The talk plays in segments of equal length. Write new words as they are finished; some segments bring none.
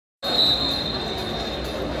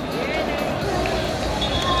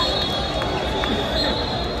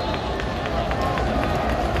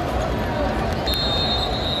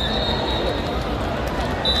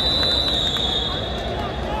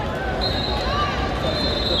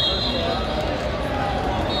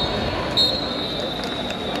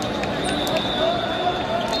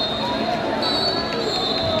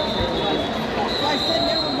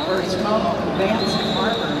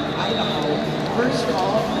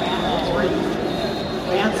3.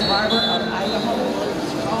 Lance Barber of Idaho,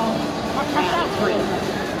 strong, mat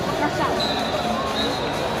 3.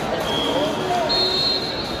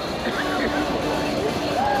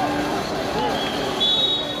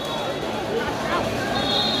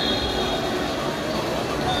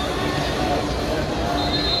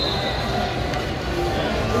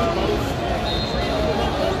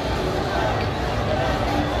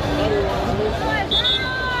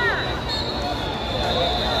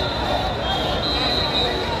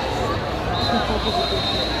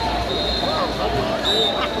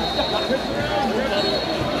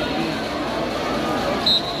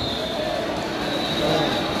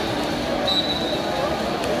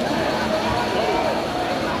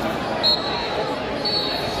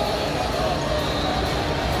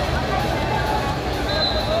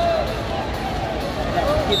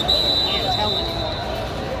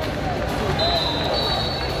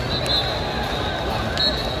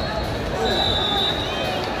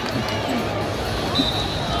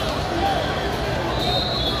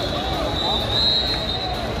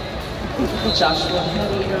 Joshua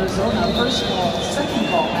Petty, Arizona. First call, second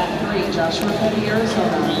call at 3. Joshua Petty,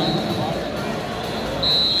 Arizona.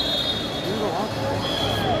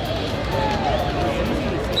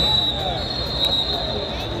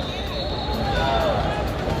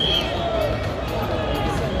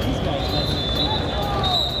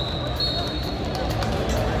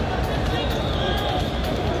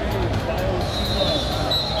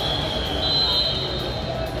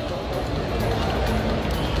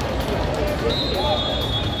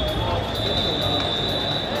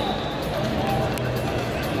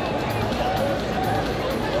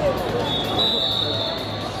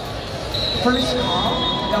 First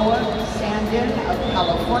call, Noah Sandin of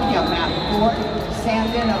California, mat 4.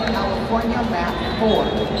 Sandin of California, mat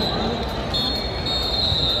 4.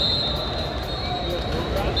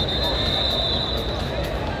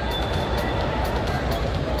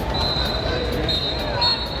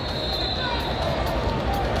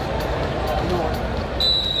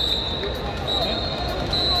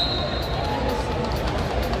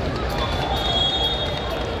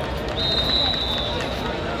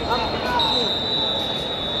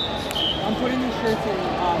 I'm putting the shirts in the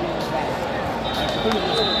back.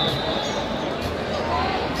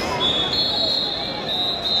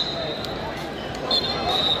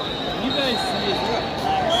 You guys see, is there a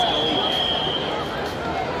black Scully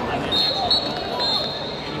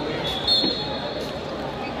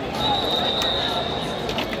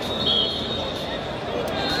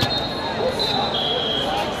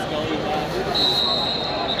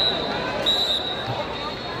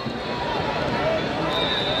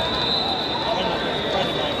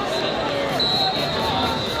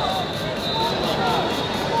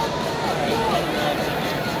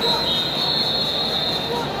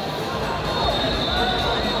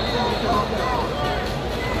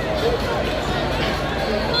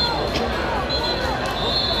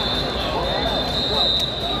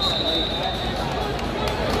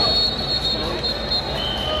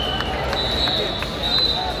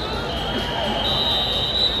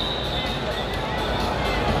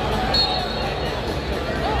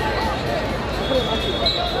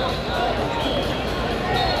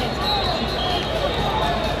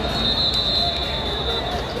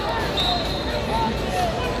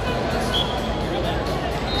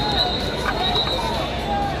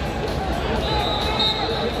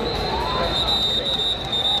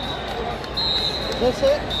That's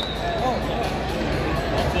it? Oh, yeah.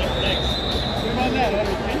 That's it, thanks. What about that?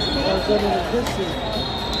 That's this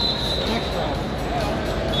next round.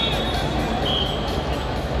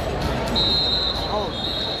 Oh.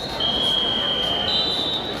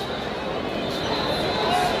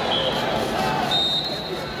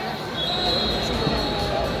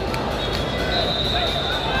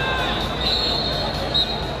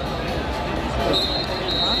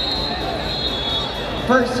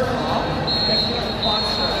 First call, Michael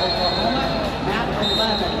Foster, Oklahoma, mat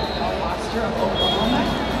 11. Foster of Oklahoma,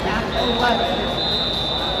 mat 11.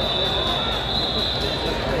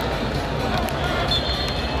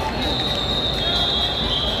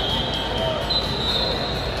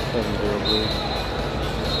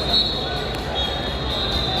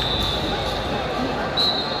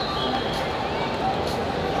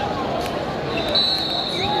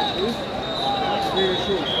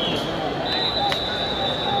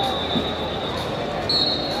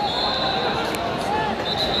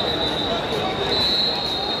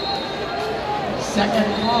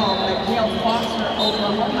 Second call, Mikhail Foster,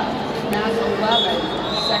 Oklahoma, mat 11.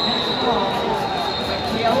 Second call,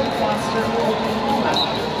 Mikhail Foster, Oklahoma,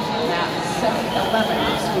 mat 11,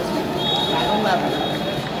 mat 11.